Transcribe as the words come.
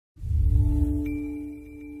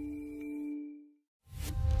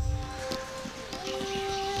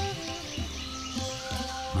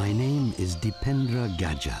Dependra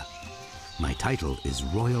Gaja. My title is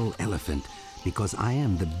Royal Elephant because I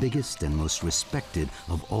am the biggest and most respected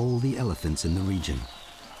of all the elephants in the region.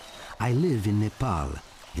 I live in Nepal,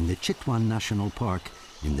 in the Chitwan National Park,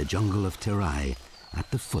 in the jungle of Teraï, at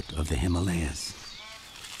the foot of the Himalayas.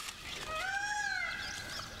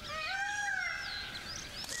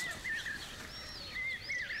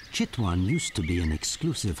 Chitwan used to be an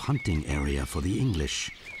exclusive hunting area for the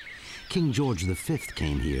English. King George V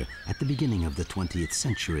came here at the beginning of the 20th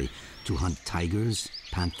century to hunt tigers,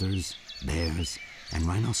 panthers, bears, and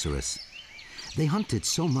rhinoceros. They hunted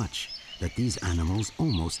so much that these animals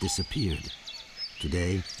almost disappeared.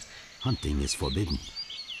 Today, hunting is forbidden.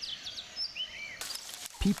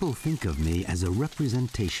 People think of me as a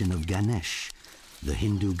representation of Ganesh, the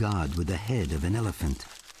Hindu god with the head of an elephant.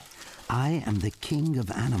 I am the king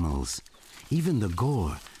of animals. Even the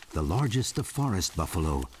gaur, the largest of forest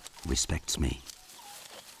buffalo, respects me.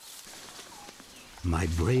 My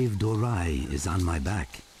brave Dhoraï is on my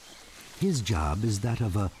back. His job is that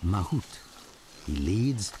of a mahout. He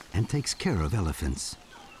leads and takes care of elephants.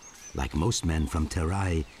 Like most men from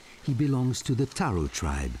Teraï, he belongs to the Tharus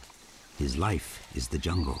tribe. His life is the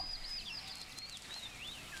jungle.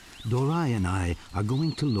 Dhoraï and I are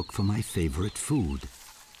going to look for my favorite food.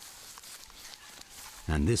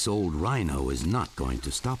 And this old rhino is not going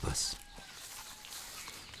to stop us.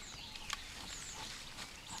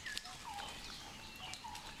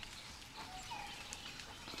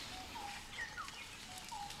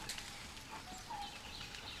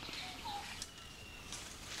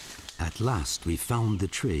 At last we found the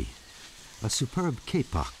tree, a superb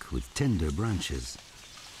kapok with tender branches.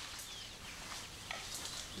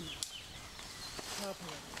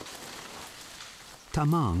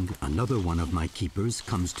 Tamang, another one of my keepers,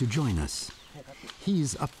 comes to join us.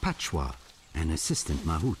 He's a pachwa, an assistant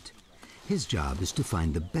mahout. His job is to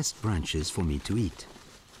find the best branches for me to eat.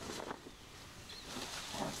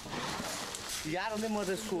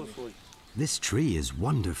 This tree is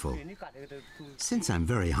wonderful. Since I'm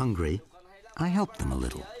very hungry, I help them a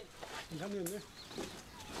little.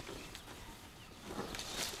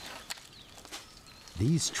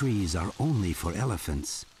 These trees are only for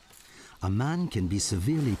elephants. A man can be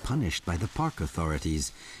severely punished by the park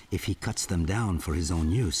authorities if he cuts them down for his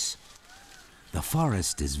own use. The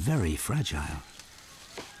forest is very fragile.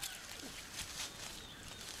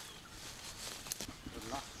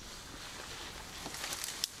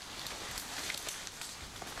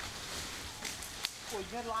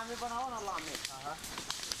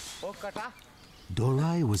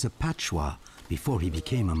 Dhoraï was a pachwa before he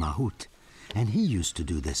became a mahout, and he used to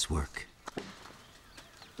do this work.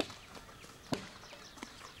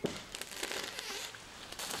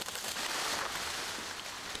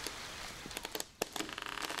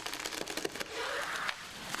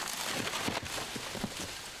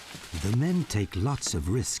 The men take lots of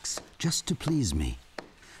risks just to please me.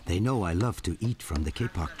 They know I love to eat from the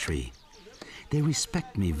kapok tree. They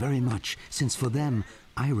respect me very much, since for them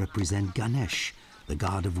I represent Ganesh, the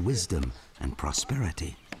god of wisdom and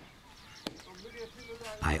prosperity.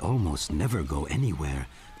 I almost never go anywhere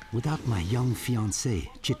without my young fiancée,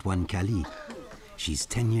 Chitwan Kali. She's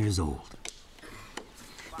 10 years old.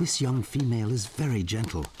 This young female is very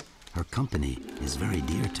gentle. Her company is very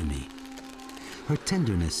dear to me. Her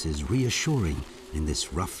tenderness is reassuring in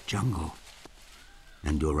this rough jungle.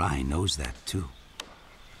 And Dhoraï knows that too.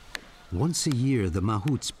 Once a year, the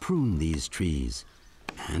mahouts prune these trees.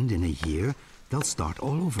 And in a year, they'll start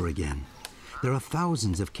all over again. There are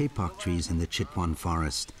thousands of kapok trees in the Chitwan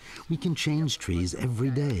forest. We can change trees every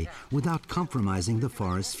day without compromising the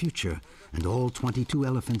forest's future. And all 22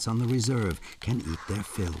 elephants on the reserve can eat their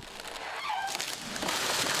fill.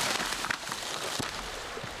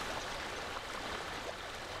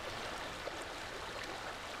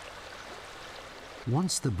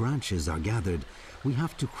 Once the branches are gathered, we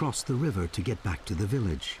have to cross the river to get back to the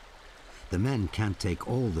village. The men can't take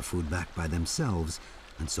all the food back by themselves,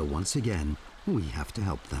 and so once again, we have to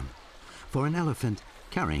help them. For an elephant,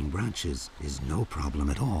 carrying branches is no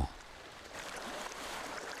problem at all.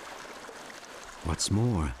 What's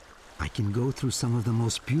more, I can go through some of the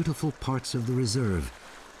most beautiful parts of the reserve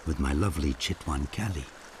with my lovely Chitwan Kali.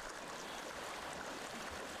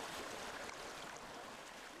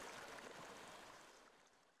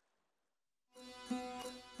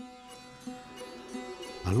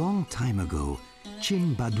 A long time ago,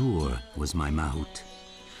 Chin Badur was my mahout.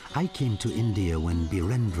 I came to India when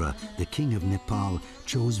Birendra, the king of Nepal,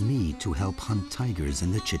 chose me to help hunt tigers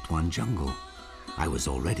in the Chitwan jungle. I was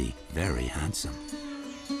already very handsome.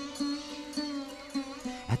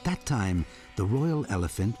 At that time, the royal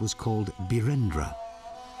elephant was called Birendra.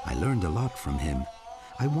 I learned a lot from him.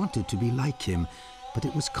 I wanted to be like him, but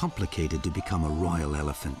it was complicated to become a royal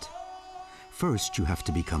elephant. First, you have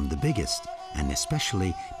to become the biggest, and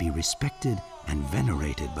especially be respected and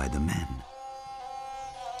venerated by the men.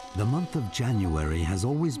 The month of January has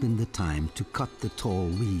always been the time to cut the tall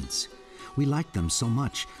weeds. We like them so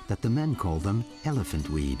much that the men call them elephant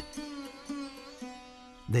weed.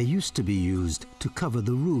 They used to be used to cover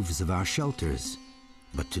the roofs of our shelters,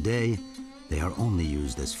 but today they are only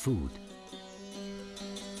used as food.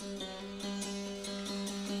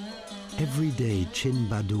 Every day Chin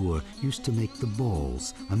Badur used to make the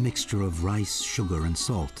balls, a mixture of rice, sugar and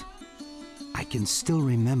salt. I can still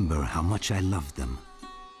remember how much I loved them.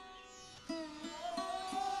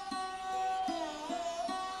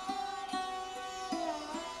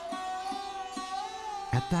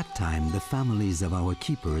 At that time, the families of our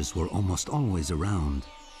keepers were almost always around.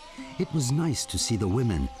 It was nice to see the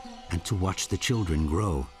women and to watch the children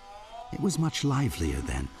grow. It was much livelier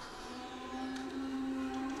then.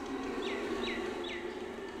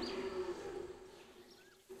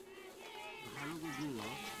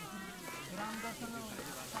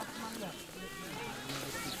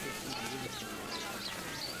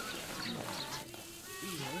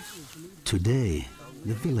 Today,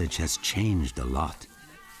 the village has changed a lot.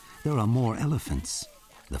 There are more elephants.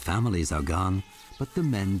 The families are gone, but the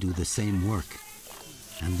men do the same work.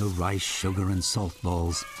 And the rice, sugar and salt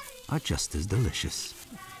balls are just as delicious.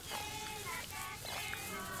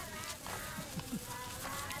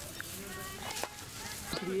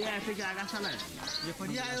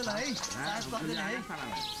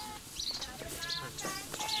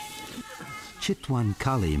 Chitwan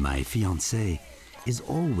Kali, my fiancée, is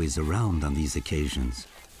always around on these occasions,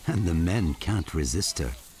 and the men can't resist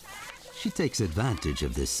her. She takes advantage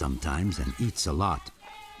of this sometimes and eats a lot,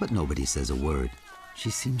 but nobody says a word.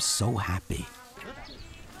 She seems so happy.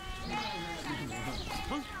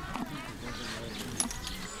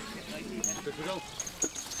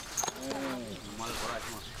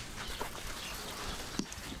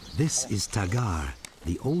 This is Tagar,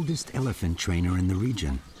 the oldest elephant trainer in the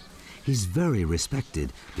region. He's very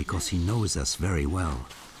respected because he knows us very well.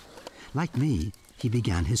 Like me, he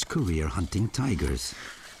began his career hunting tigers.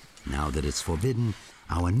 Now that it's forbidden,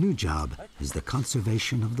 our new job is the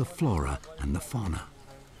conservation of the flora and the fauna.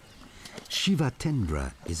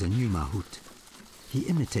 Shivatendra is a new mahout. He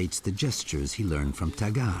imitates the gestures he learned from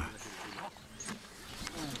Tagar.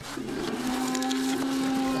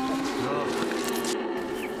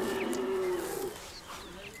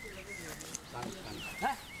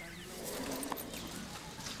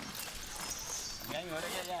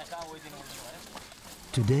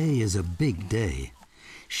 Today is a big day.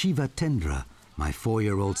 Shivatendra, my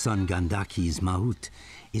 4-year-old son Gandaki's mahout,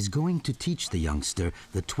 is going to teach the youngster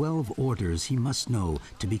the 12 orders he must know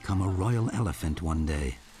to become a royal elephant one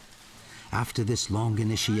day. After this long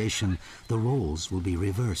initiation, the roles will be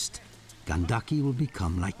reversed. Gandaki will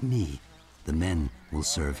become like me. The men will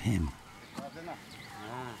serve him.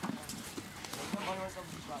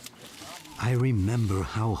 I remember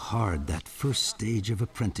how hard that first stage of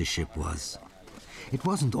apprenticeship was. It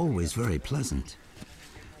wasn't always very pleasant.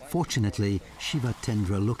 Fortunately,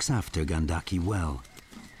 Shivatendra looks after Gandaki well.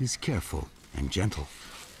 He's careful and gentle.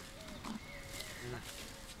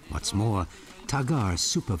 What's more, Tagar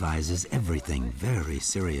supervises everything very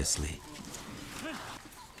seriously.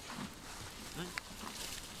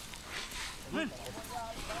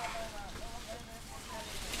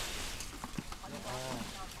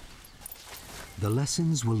 The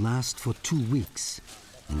lessons will last for 2 weeks.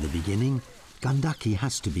 In the beginning, Gandaki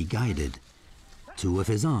has to be guided. 2 of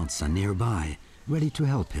his aunts are nearby, ready to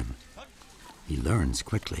help him. He learns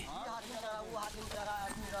quickly.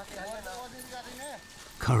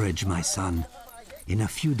 Courage, my son. In a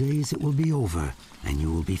few days it will be over, and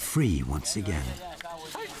you will be free once again.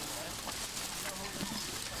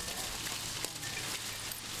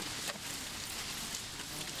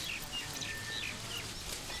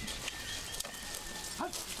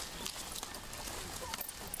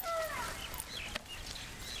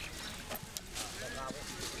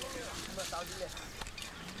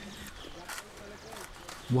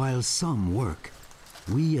 While some work,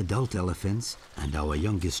 we adult elephants and our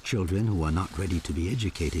youngest children who are not ready to be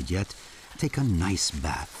educated yet take a nice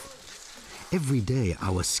bath. Every day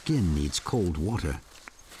our skin needs cold water.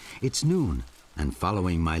 It's noon, and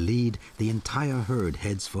following my lead, the entire herd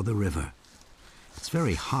heads for the river. It's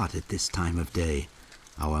very hot at this time of day.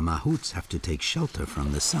 Our mahouts have to take shelter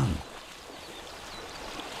from the sun.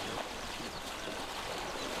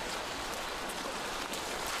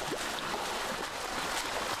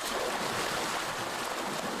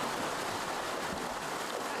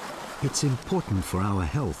 It's important for our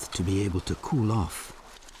health to be able to cool off.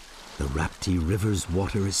 The Rapti River's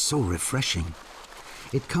water is so refreshing.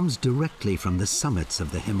 It comes directly from the summits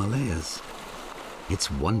of the Himalayas.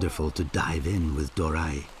 It's wonderful to dive in with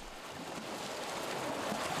Dhoraï.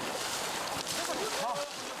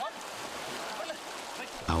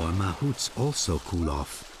 Our mahouts also cool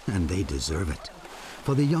off, and they deserve it.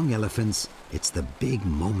 For the young elephants, it's the big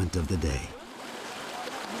moment of the day.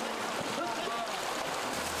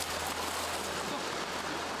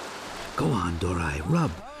 Go on, Dhoraï,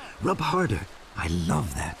 rub. Rub harder. I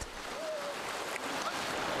love that.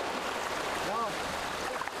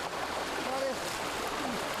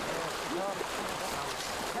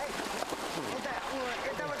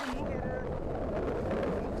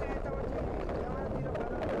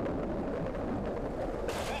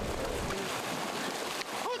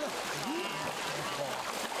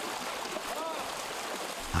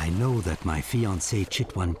 I know that my fiancée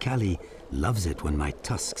Chitwan Kali loves it when my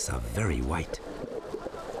tusks are very white.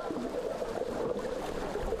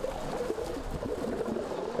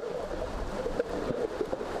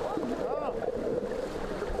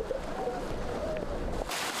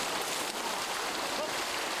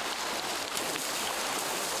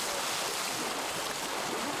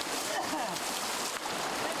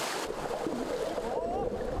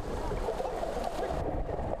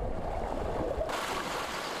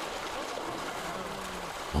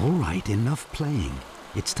 All right, enough playing.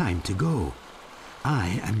 It's time to go.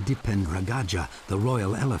 I am Dependra Gaja, the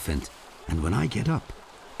royal elephant, and when I get up,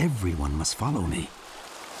 everyone must follow me.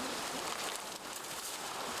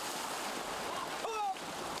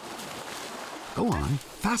 Go on,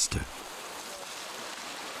 faster.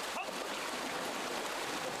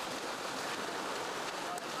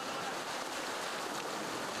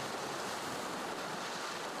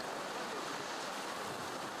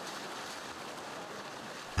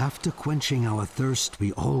 After quenching our thirst,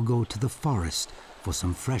 we all go to the forest for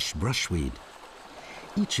some fresh brushweed.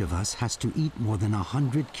 Each of us has to eat more than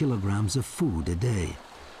 100 kilograms of food a day.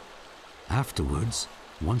 Afterwards,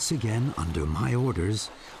 once again under my orders,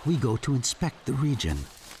 we go to inspect the region.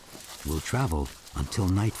 We'll travel until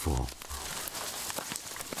nightfall.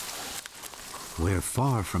 We're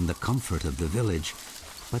far from the comfort of the village,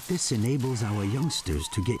 but this enables our youngsters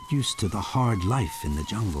to get used to the hard life in the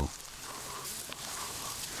jungle.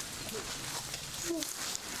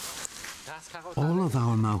 All of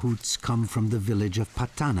our mahouts come from the village of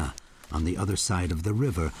Patana, on the other side of the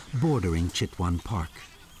river, bordering Chitwan Park.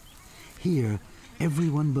 Here,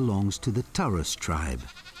 everyone belongs to the Tharus tribe.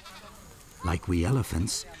 Like we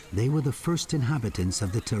elephants, they were the first inhabitants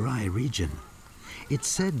of the Teraï region. It's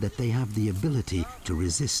said that they have the ability to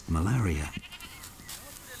resist malaria.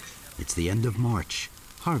 It's the end of March,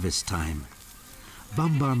 harvest time.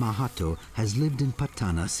 Bambar Mahato has lived in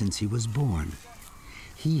Patana since he was born.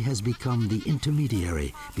 He has become the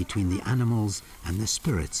intermediary between the animals and the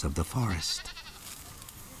spirits of the forest.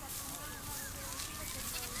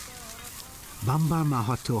 Bambar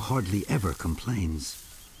Mahato hardly ever complains.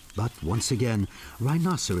 But once again,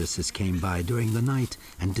 rhinoceroses came by during the night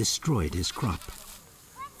and destroyed his crop.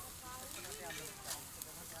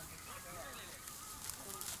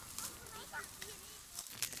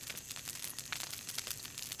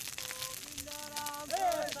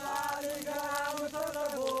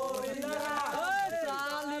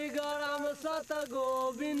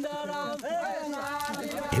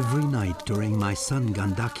 Every night during my son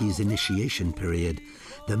Gandaki's initiation period,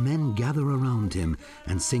 the men gather around him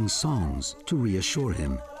and sing songs to reassure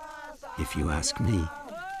him. If you ask me,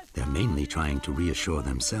 they're mainly trying to reassure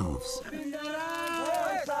themselves.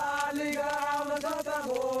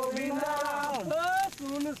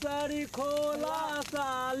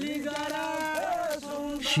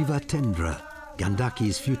 Shivatendra,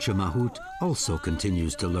 Gandaki's future mahout, also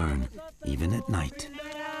continues to learn, even at night.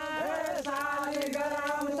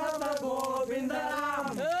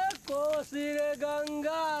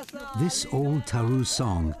 This old Tharus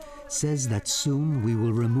song says that soon we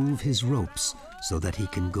will remove his ropes so that he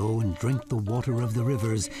can go and drink the water of the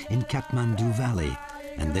rivers in Kathmandu Valley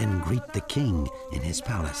and then greet the king in his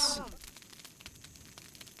palace.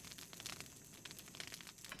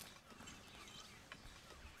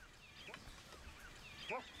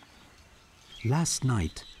 Last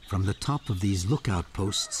night, from the top of these lookout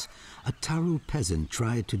posts, a Tharu peasant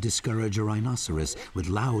tried to discourage a rhinoceros with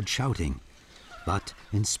loud shouting. But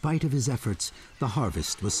in spite of his efforts, the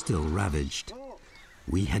harvest was still ravaged.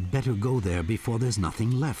 We had better go there before there's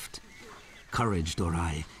nothing left. Courage,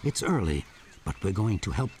 Dhoraï. It's early, but we're going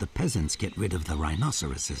to help the peasants get rid of the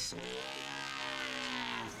rhinoceroses.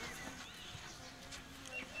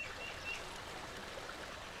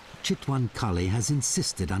 Chitwan Kali has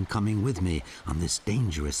insisted on coming with me on this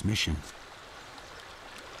dangerous mission.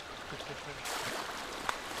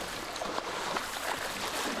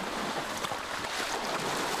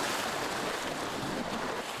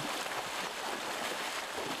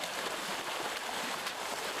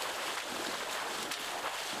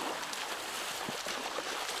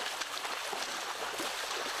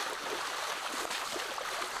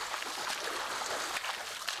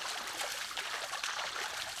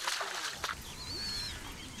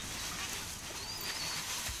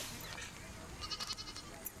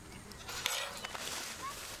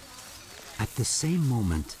 At the same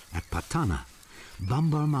moment, at Patana,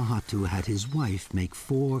 Bambar Mahatu had his wife make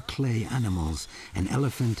 4 clay animals, an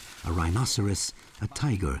elephant, a rhinoceros, a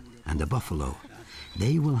tiger, and a buffalo.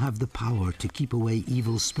 They will have the power to keep away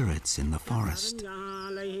evil spirits in the forest.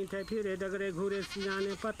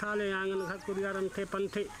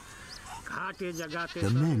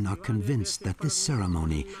 The men are convinced that this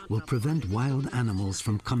ceremony will prevent wild animals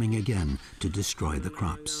from coming again to destroy the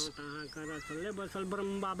crops.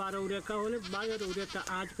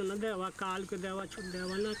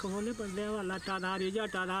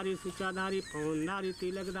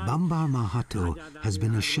 Bambar Mahato has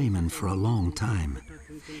been a shaman for a long time.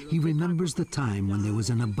 He remembers the time when there was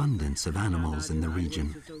an abundance of animals in the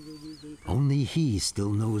region. Only he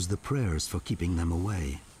still knows the prayers for keeping them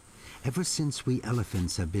away. Ever since we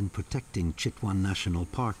elephants have been protecting Chitwan National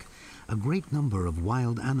Park, a great number of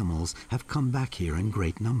wild animals have come back here in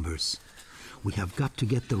great numbers. We have got to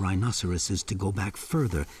get the rhinoceroses to go back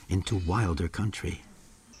further into wilder country.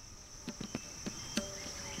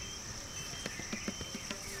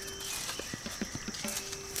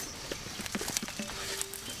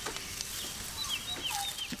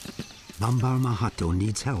 Bambar Mahato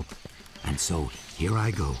needs help, and so here I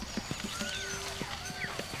go.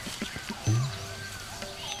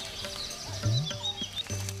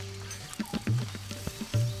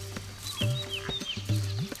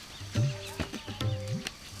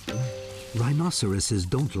 Rhinoceroses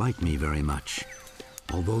don't like me very much.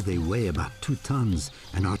 Although they weigh about 2 tons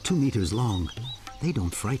and are 2 meters long, they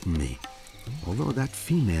don't frighten me. Although that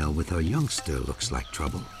female with her youngster looks like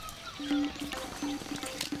trouble.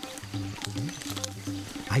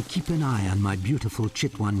 I keep an eye on my beautiful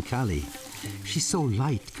Chitwan Kali. She's so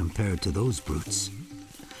light compared to those brutes.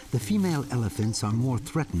 The female elephants are more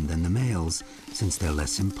threatened than the males, since they're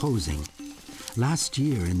less imposing. Last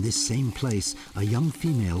year, in this same place, a young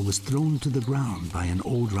female was thrown to the ground by an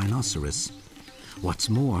old rhinoceros. What's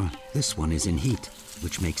more, this one is in heat,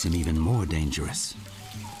 which makes him even more dangerous.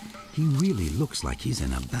 He really looks like he's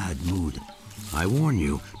in a bad mood. I warn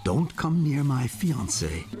you, don't come near my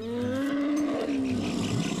fiancée.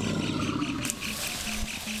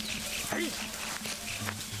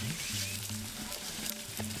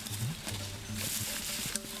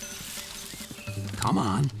 Come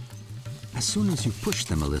on. As soon as you push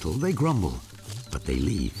them a little, they grumble, but they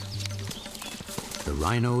leave. The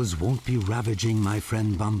rhinos won't be ravaging my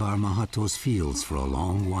friend Bambar Mahato's fields for a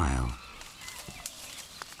long while.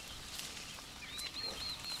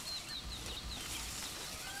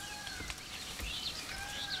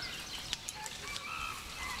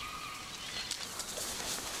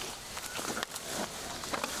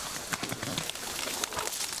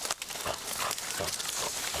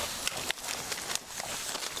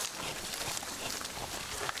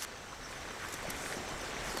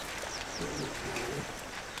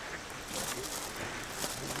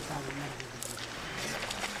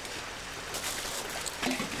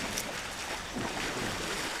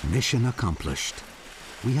 Mission accomplished.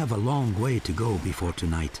 We have a long way to go before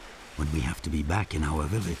tonight, when we have to be back in our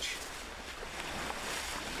village.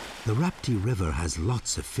 The Rapti River has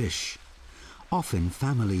lots of fish. Often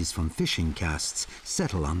families from fishing castes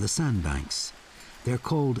settle on the sandbanks. They're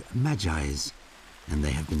called Magis, and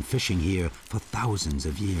they have been fishing here for thousands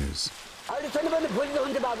of years.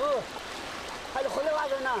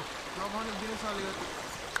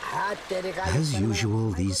 As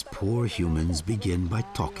usual, these poor humans begin by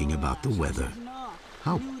talking about the weather.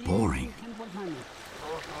 How boring.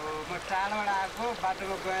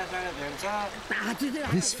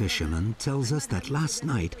 This fisherman tells us that last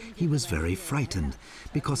night he was very frightened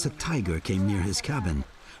because a tiger came near his cabin,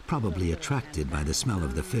 probably attracted by the smell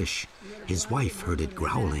of the fish. His wife heard it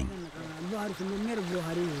growling.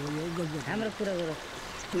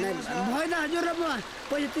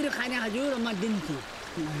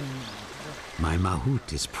 My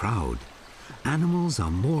mahout is proud. Animals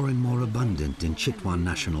are more and more abundant in Chitwan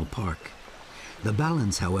National Park. The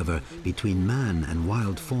balance, however, between man and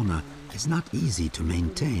wild fauna is not easy to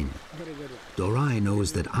maintain. Dhoraï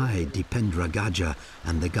knows that I, Dependra Gaja,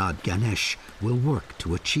 and the god Ganesh will work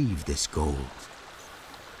to achieve this goal.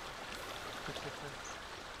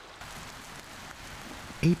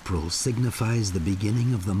 April signifies the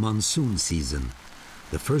beginning of the monsoon season.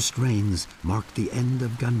 The first rains mark the end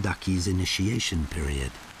of Gandaki's initiation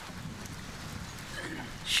period.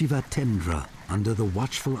 Shivatendra, under the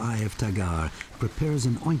watchful eye of Tagar, prepares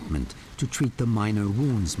an ointment to treat the minor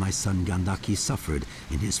wounds my son Gandaki suffered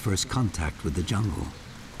in his first contact with the jungle.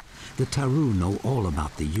 The Tharus know all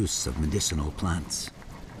about the use of medicinal plants.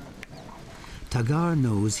 Tagar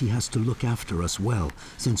knows he has to look after us well,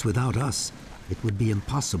 since without us, it would be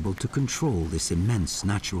impossible to control this immense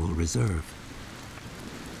natural reserve.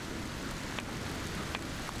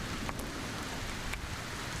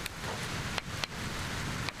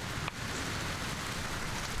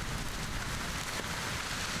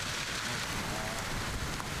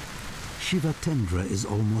 Shivatendra is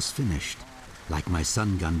almost finished. Like my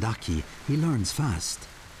son Gandaki, he learns fast.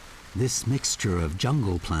 This mixture of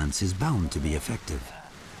jungle plants is bound to be effective.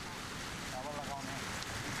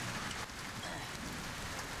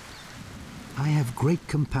 I have great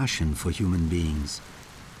compassion for human beings.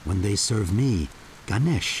 When they serve me,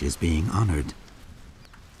 Ganesh is being honored.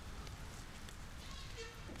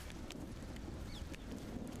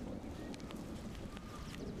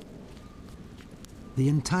 The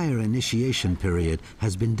entire initiation period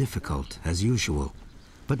has been difficult, as usual,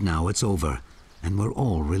 but now it's over, and we're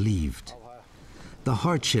all relieved. The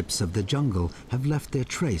hardships of the jungle have left their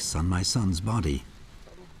trace on my son's body.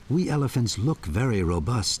 We elephants look very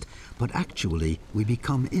robust, but actually we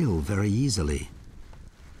become ill very easily.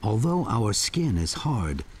 Although our skin is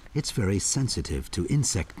hard, it's very sensitive to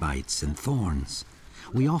insect bites and thorns.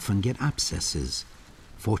 We often get abscesses.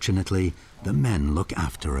 Fortunately, the men look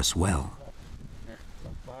after us well.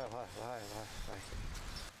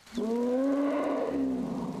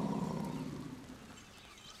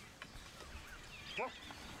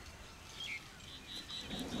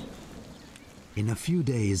 In a few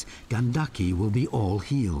days, Gandaki will be all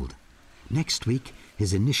healed. Next week,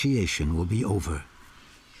 his initiation will be over.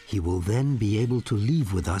 He will then be able to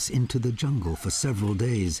leave with us into the jungle for several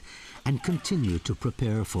days and continue to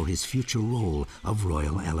prepare for his future role of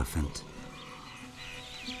royal elephant.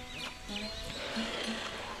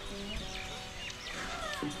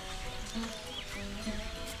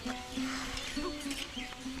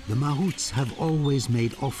 The Mahouts have always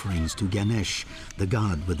made offerings to Ganesh, the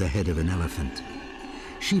god with the head of an elephant.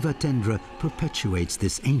 Shivatendra perpetuates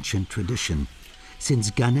this ancient tradition,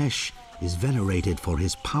 since Ganesh is venerated for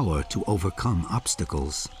his power to overcome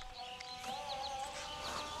obstacles.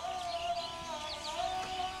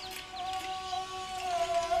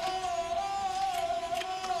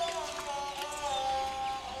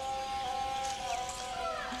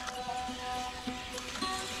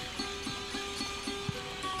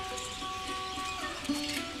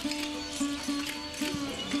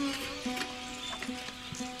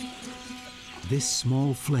 This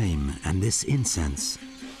small flame and this incense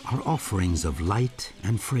are offerings of light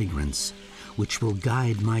and fragrance, which will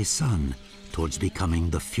guide my son towards becoming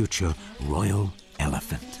the future royal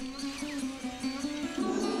elephant.